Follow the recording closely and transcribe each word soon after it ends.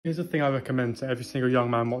Here's the thing I recommend to every single young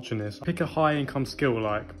man watching this. Pick a high income skill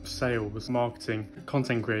like sales, marketing,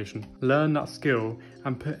 content creation. Learn that skill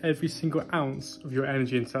and put every single ounce of your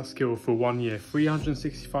energy into that skill for 1 year.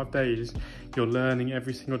 365 days, you're learning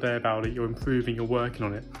every single day about it, you're improving, you're working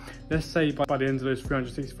on it. Let's say by the end of those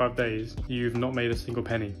 365 days, you've not made a single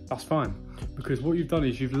penny. That's fine, because what you've done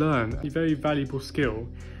is you've learned a very valuable skill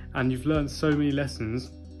and you've learned so many lessons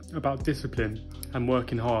about discipline and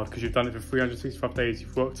working hard because you've done it for 365 days,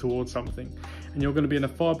 you've worked towards something, and you're going to be in a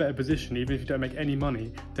far better position even if you don't make any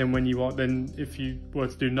money than if you were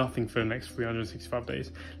to do nothing for the next 365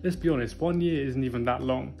 days. Let's be honest, 1 year isn't even that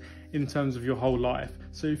long in terms of your whole life.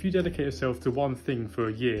 So if you dedicate yourself to one thing for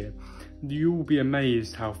a year, you will be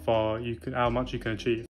amazed how much you can achieve.